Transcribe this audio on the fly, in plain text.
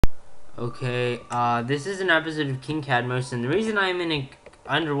Okay, this is an episode of King Cadmos, and the reason I'm in an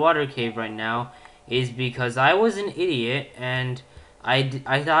underwater cave right now is because I was an idiot and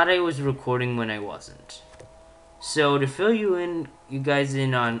I thought I was recording when I wasn't. So to fill you guys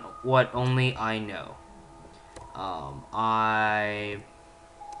in on what only I know, I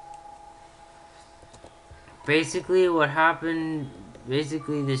basically what happened.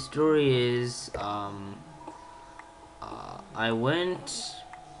 Basically, the story is I went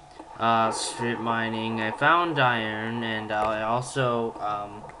strip mining. I found iron, and I also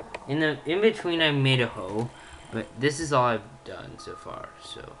in between I made a hoe, but this is all I've done so far.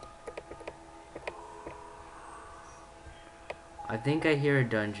 So I think I hear a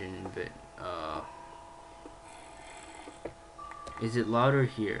dungeon, but is it louder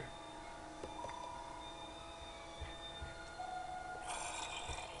here?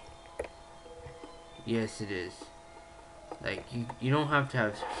 Yes, it is. Like you don't have to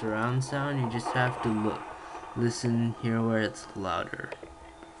have surround sound. You just have to listen, hear where it's louder.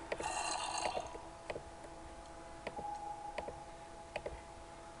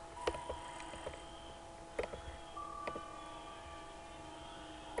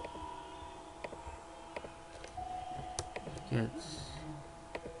 Yes.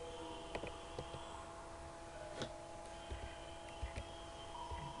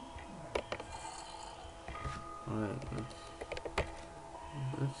 Alright,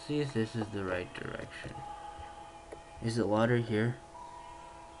 let's see if this is the right direction. Is it louder here?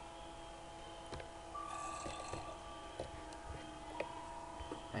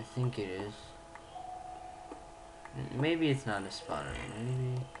 I think it is. Maybe it's not a spawner.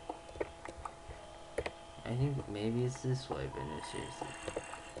 Maybe. I think maybe it's this way, but no, seriously.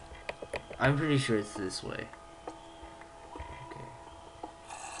 I'm pretty sure it's this way. Okay.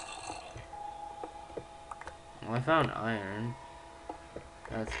 Well, I found iron.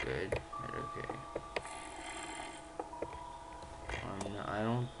 That's good. But okay. No, I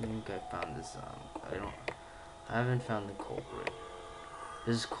don't think I found this. I haven't found the culprit.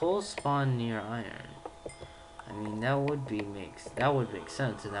 Does coal spawn near iron? I mean, that would make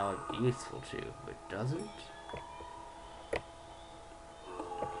sense, and that would be useful too. But doesn't?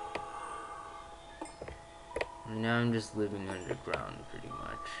 Now I'm just living underground, pretty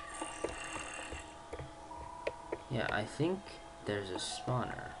much. Yeah, I think there's a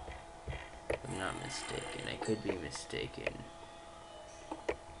spawner. If I'm not mistaken. I could be mistaken.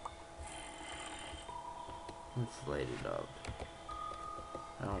 Let's light it up.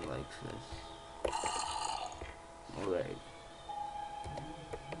 I don't like this. Alright.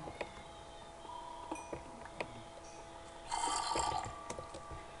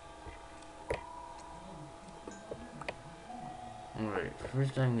 Alright,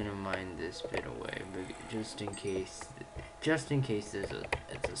 first I'm gonna mine this bit away, but just in case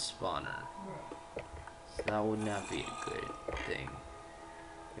it's a spawner. So that would not be a good thing.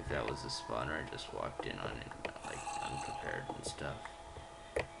 If that was a spawner, I just walked in on it, like, unprepared and stuff.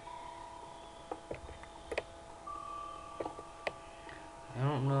 I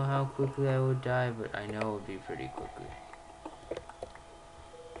don't know how quickly I would die, but I know it would be pretty quickly.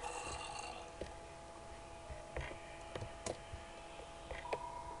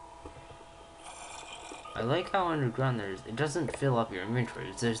 I like how underground it doesn't fill up your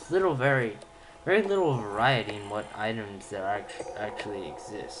inventory. There's very little variety in what items there actually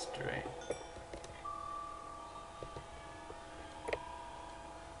exist, right?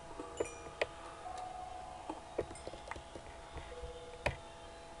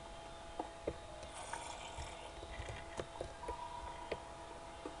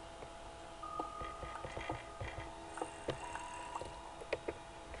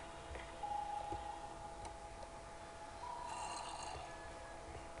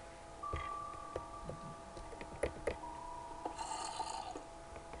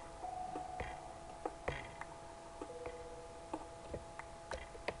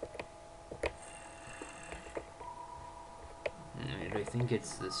 Right, I think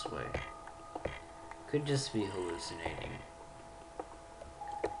it's this way. Could just be hallucinating.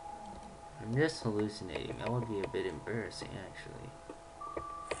 I'm just hallucinating. That would be a bit embarrassing, actually.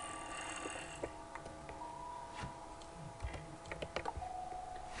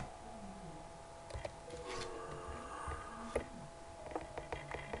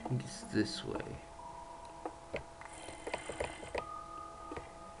 I think it's this way.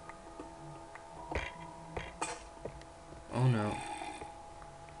 Oh no.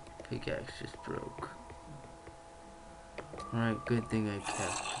 Pickaxe just broke. Alright, good thing I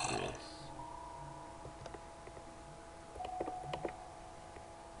kept this.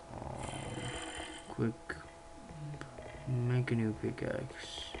 Quick. Make a new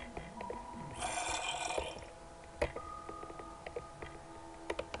pickaxe.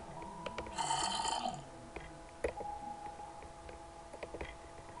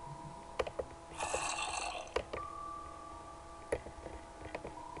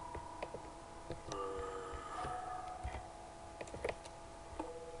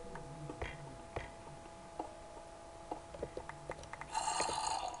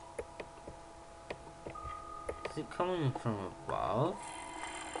 coming from above?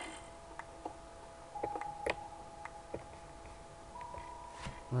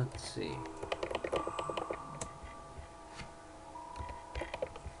 Let's see.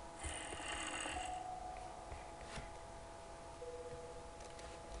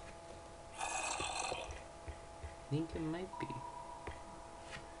 I think it might be.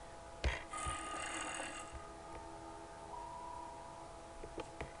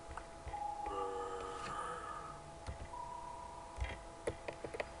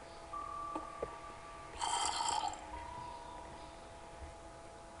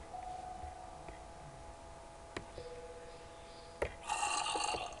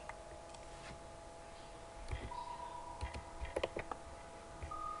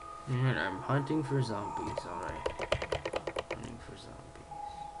 Alright, I'm hunting for zombies, alright. Hunting for zombies.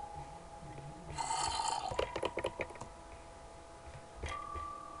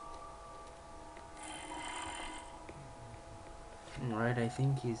 Alright, I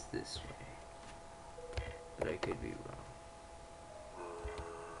think he's this way. But I could be wrong.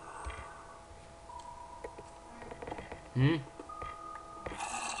 Hmm?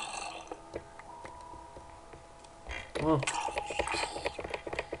 Oh.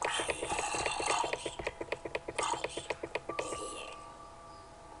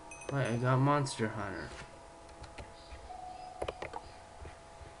 Wait, I got Monster Hunter.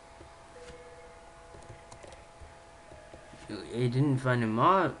 I didn't find a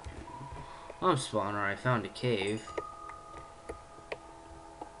mob spawner, I found a cave.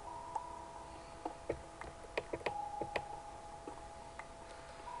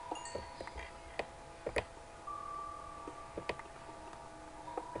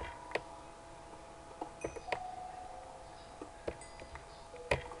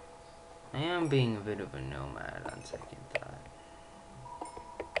 I am being a bit of a nomad on second thought.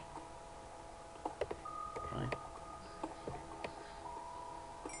 Right.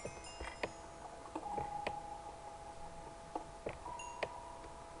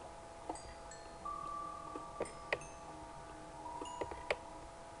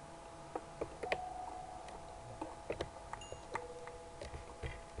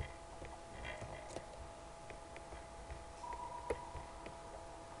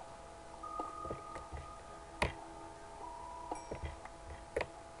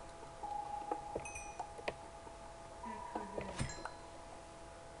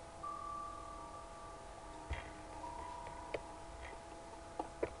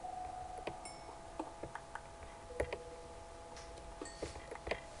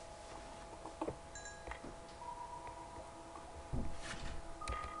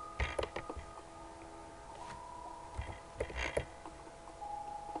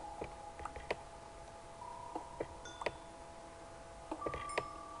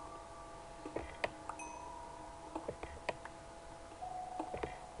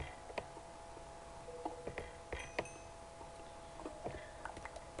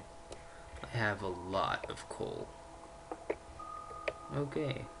 I have a lot of coal.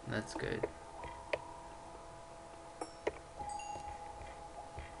 Okay, that's good.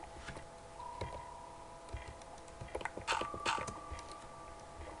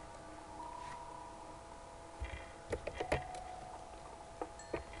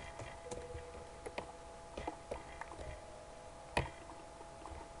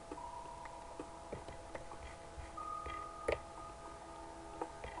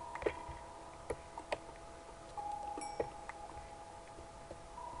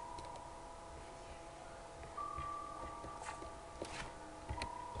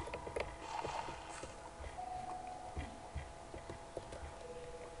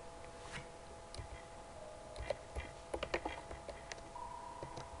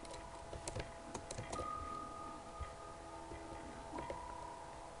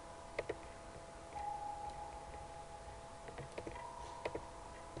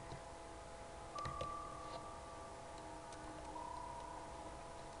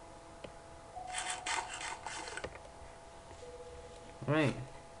 Right.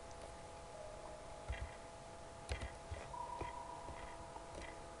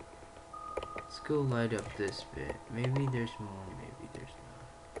 Let's go light up this bit. Maybe there's more, maybe there's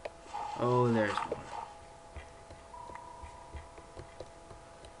not. Oh, there's more.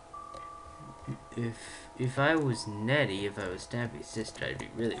 If I was Nettie, if I was Stampy's sister, I'd be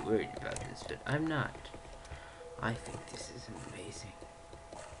really worried about this, but I'm not. I think this is amazing.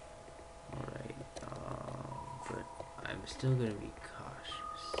 Alright, but I'm still gonna be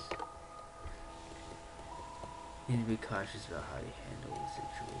cautious. You need to be cautious about how you handle the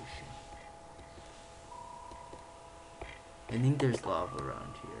situation. I think there's lava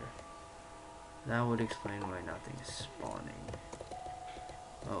around here. That would explain why nothing is spawning.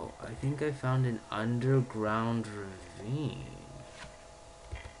 Oh, I think I found an underground ravine.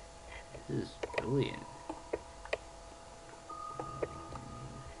 This is brilliant.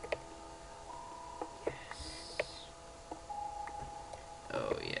 Yes.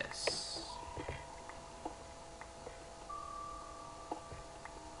 Oh, yes.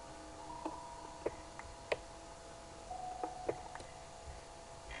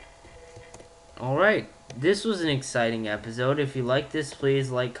 Alright, this was an exciting episode. If you like this,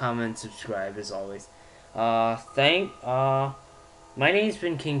 please like, comment, subscribe as always. My name's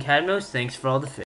been King Cadmos. Thanks for all the